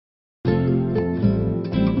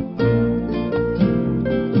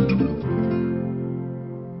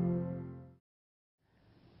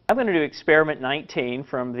I'm going to do experiment 19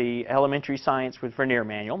 from the Elementary Science with Vernier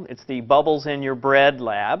manual. It's the Bubbles in Your Bread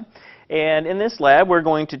lab. And in this lab, we're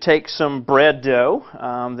going to take some bread dough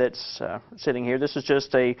that's sitting here. This is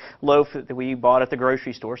just a loaf that we bought at the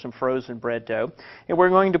grocery store, some frozen bread dough. And we're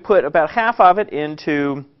going to put about half of it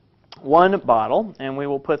into one bottle, and we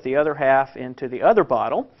will put the other half into the other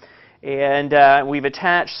bottle. And we've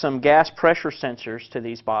attached some gas pressure sensors to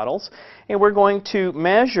these bottles. And we're going to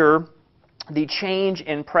measure the change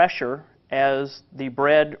in pressure as the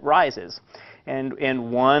bread rises. And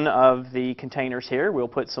in one of the containers here, we'll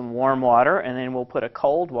put some warm water, and then we'll put a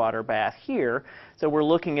cold water bath here. So we're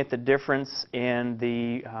looking at the difference in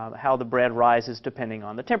the how the bread rises depending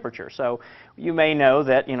on the temperature. So you may know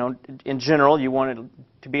that, in general, you want it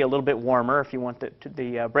to be a little bit warmer if you want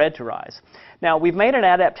the bread to rise. Now, we've made an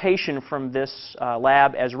adaptation from this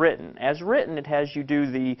lab as written. As written, it has you do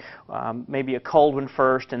the maybe a cold one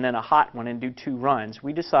first and then a hot one and do 2 runs.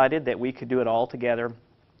 We decided that we could do it all together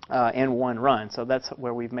in one run. So that's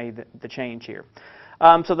where we've made the change here.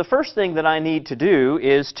 So the first thing that I need to do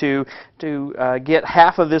is to get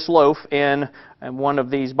half of this loaf in one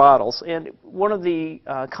of these bottles. And one of the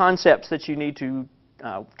concepts that you need to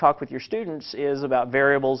talk with your students is about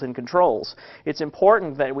variables and controls. It's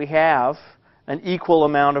important that we have an equal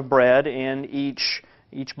amount of bread in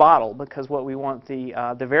each bottle, because what we want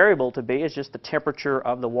the variable to be is just the temperature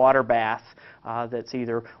of the water bath that's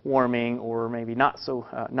either warming or maybe not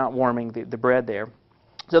warming the bread there.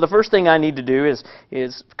 So the first thing I need to do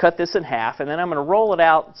is cut this in half, and then I'm going to roll it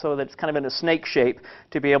out so that it's kind of in a snake shape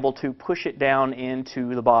to be able to push it down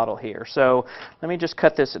into the bottle here. So let me just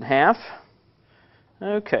cut this in half.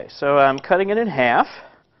 Okay, so I'm cutting it in half.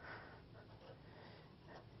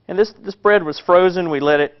 And this bread was frozen. We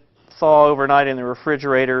let it thaw overnight in the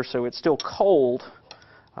refrigerator, so it's still cold,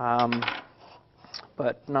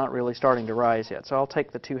 but not really starting to rise yet. So I'll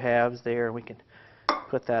take the 2 halves there, and we can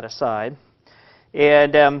put that aside.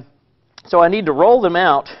 And so I need to roll them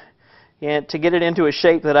out and to get it into a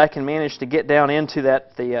shape that I can manage to get down into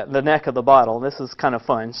the neck of the bottle. This is kind of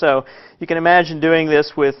fun. So you can imagine doing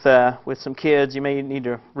this with some kids. You may need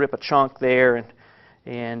to rip a chunk there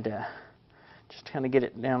and just kind of get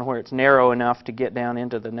it down where it's narrow enough to get down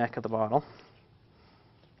into the neck of the bottle.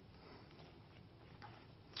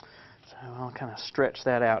 So I'll kind of stretch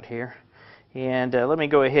that out here. And let me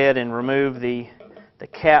go ahead and remove the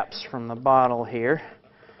caps from the bottle here.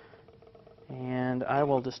 And I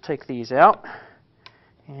will just take these out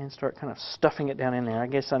and start kind of stuffing it down in there. I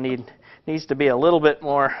guess needs to be a little bit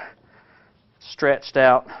more stretched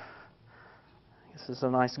out. This is a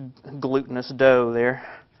nice glutinous dough there.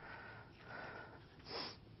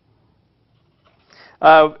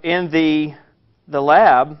 In the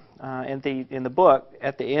lab, in the book,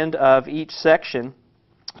 at the end of each section,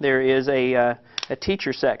 there is a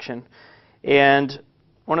teacher section. And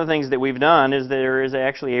one of the things that we've done is there is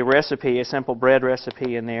actually a recipe, a simple bread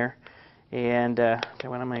recipe in there. And okay,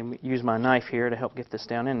 well, I'm going to use my knife here to help get this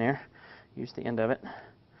down in there. Use the end of it.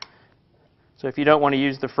 So if you don't want to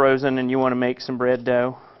use the frozen and you want to make some bread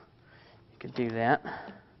dough, you can do that.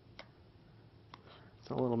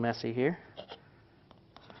 It's a little messy here.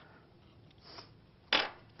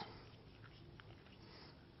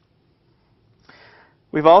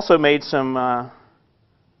 We've also made some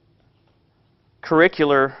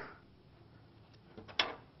curricular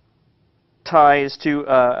ties to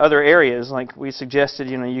other areas. Like we suggested,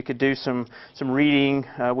 you could do some reading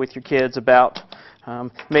with your kids about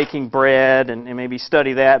making bread, and maybe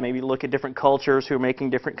study that. Maybe look at different cultures who are making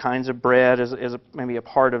different kinds of bread as maybe a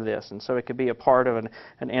part of this. And so it could be a part of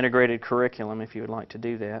an integrated curriculum if you would like to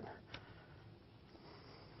do that.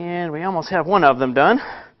 And we almost have one of them done.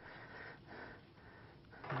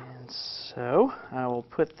 So I will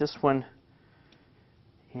put this one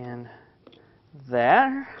in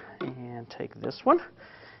there and take this one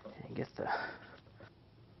and get the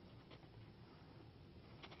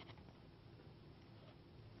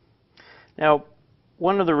Now,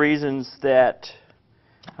 one of the reasons that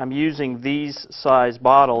I'm using these size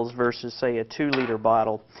bottles versus, say, a 2-liter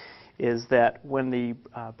bottle is that when the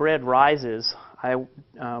bread rises, I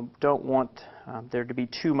don't want there to be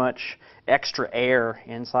too much extra air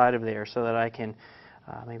inside of there, so that I can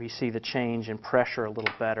maybe see the change in pressure a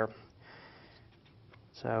little better.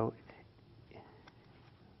 So,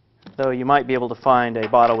 though you might be able to find a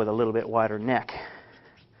bottle with a little bit wider neck,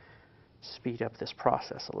 speed up this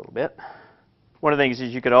process a little bit. One of the things that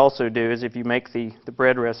you could also do is, if you make the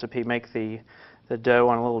bread recipe, make the dough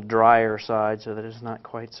on a little drier side so that it's not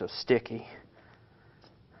quite so sticky.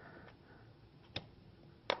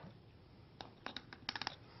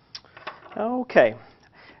 Okay,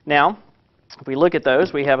 now if we look at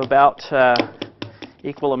those, we have about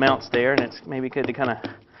equal amounts there, and it's maybe good to kind of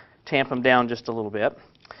tamp them down just a little bit.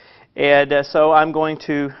 And so I'm going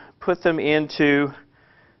to put them into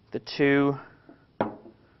the two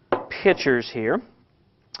pitchers here.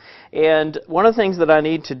 And one of the things that I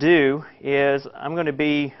need to do is I'm going to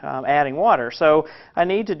be adding water. So I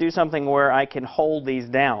need to do something where I can hold these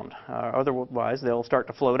down. Otherwise, they'll start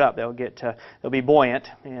to float up. They'll be buoyant.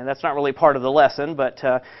 And that's not really part of the lesson, but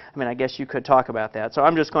I mean, I guess you could talk about that. So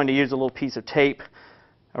I'm just going to use a little piece of tape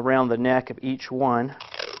around the neck of each one.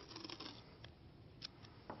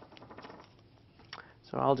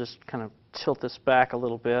 So I'll just kind of tilt this back a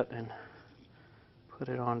little bit and put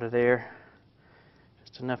it onto there.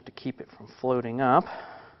 Enough to keep it from floating up.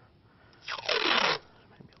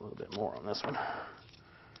 Maybe a little bit more on this one.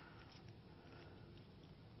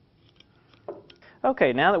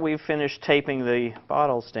 Okay, now that we've finished taping the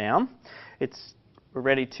bottles down, we're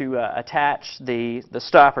ready to attach the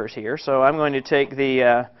stoppers here. So I'm going to take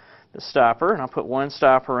the stopper, and I'll put one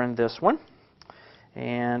stopper in this one,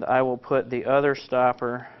 and I will put the other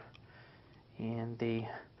stopper in the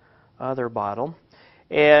other bottle.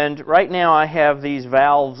 And right now I have these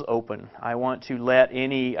valves open. I want to let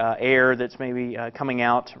any air that's maybe coming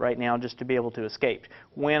out right now just to be able to escape.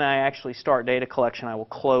 When I actually start data collection, I will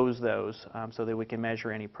close those so that we can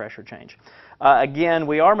measure any pressure change. Again,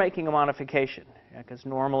 we are making a modification because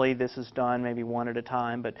normally this is done maybe one at a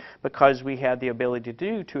time, but because we had the ability to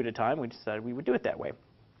do two at a time, we decided we would do it that way.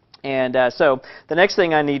 And so the next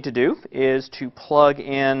thing I need to do is to plug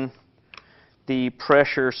in the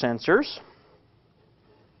pressure sensors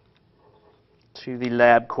to the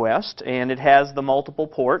LabQuest, and it has the multiple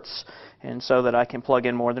ports, and so that I can plug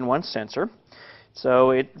in more than one sensor.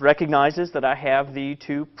 So it recognizes that I have the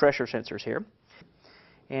two pressure sensors here.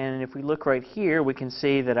 And if we look right here, we can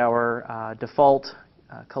see that our default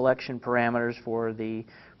collection parameters for the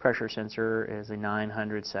pressure sensor is a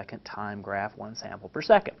 900-second time graph, 1 sample per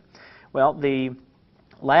second. Well, the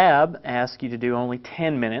lab asks you to do only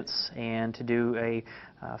 10 minutes and to do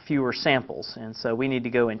fewer samples, and so we need to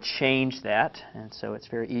go and change that, and so it's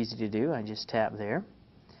very easy to do. I just tap there,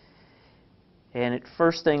 and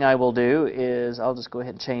first thing I will do is I'll just go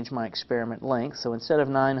ahead and change my experiment length. So instead of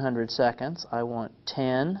 900 seconds, I want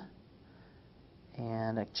 10,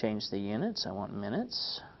 and I change the units. I want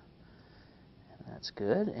minutes, and that's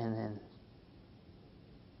good. And then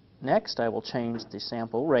next I will change the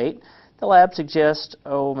sample rate. The lab suggests,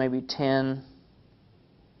 maybe 10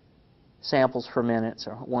 samples per minute,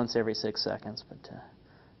 so once every 6 seconds, but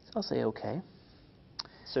so I'll say OK.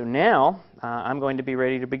 So now I'm going to be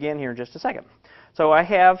ready to begin here in just a second. So I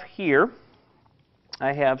have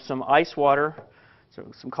some ice water,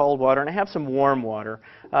 so some cold water, and I have some warm water.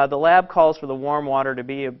 The lab calls for the warm water to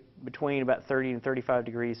be between about 30 and 35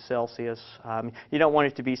 degrees Celsius. You don't want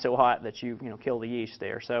it to be so hot that you kill the yeast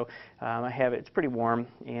there. So I have it's pretty warm,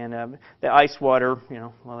 and the ice water,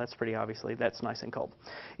 well, that's pretty obviously that's nice and cold.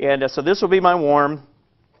 And so this will be my warm.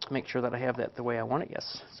 Make sure that I have that the way I want it.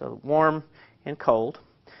 Yes. So warm and cold.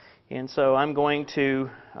 And so I'm going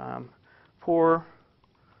to pour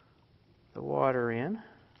the water in.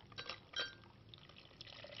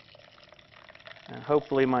 And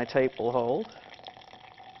hopefully my tape will hold.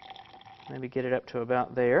 Maybe get it up to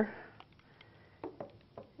about there.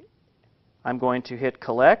 I'm going to hit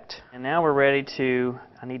collect, and now we're ready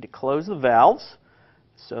I need to close the valves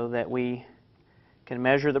so that we can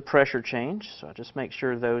measure the pressure change. So I'll just make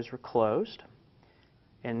sure those are closed.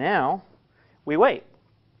 And now we wait.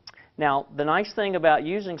 Now, the nice thing about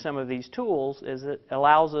using some of these tools is it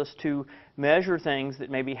allows us to measure things that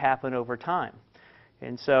maybe happen over time.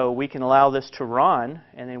 And so we can allow this to run,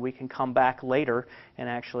 and then we can come back later and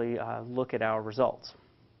actually look at our results.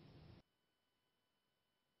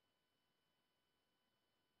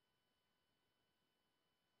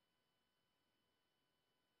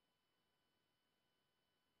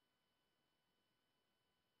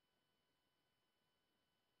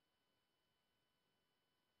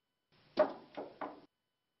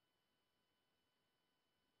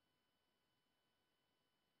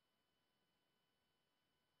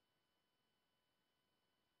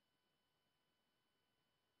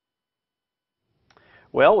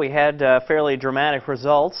 Well, we had fairly dramatic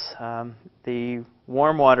results. The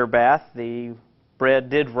warm water bath, the bread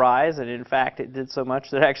did rise, and in fact it did so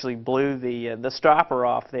much that it actually blew the stopper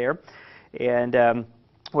off there. And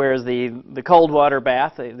whereas the cold water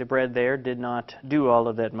bath, the bread there did not do all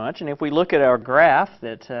of that much. And if we look at our graph,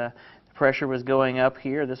 that the pressure was going up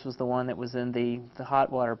here. This was the one that was in the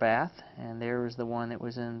hot water bath, and there was the one that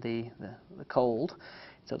was in the cold.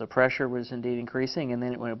 So the pressure was indeed increasing, and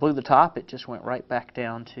then when it blew the top, it just went right back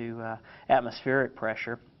down to atmospheric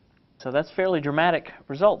pressure. So that's fairly dramatic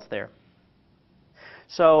results there.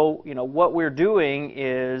 So, what we're doing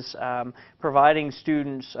is providing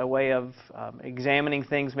students a way of examining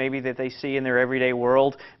things maybe that they see in their everyday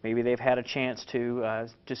world. Maybe they've had a chance to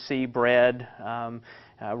see bread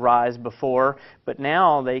rise before, but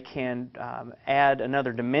now they can add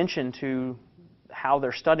another dimension to how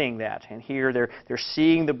they're studying that. And here they're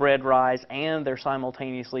seeing the bread rise, and they're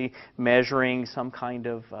simultaneously measuring some kind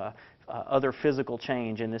of other physical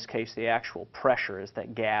change, in this case the actual pressure as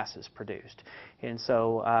that gas is produced. And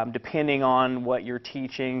so depending on what you're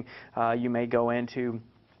teaching, you may go into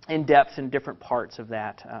in depth in different parts of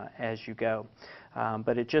that as you go.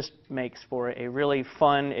 But it just makes for a really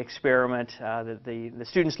fun experiment that the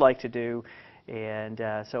students like to do, and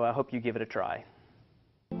so I hope you give it a try.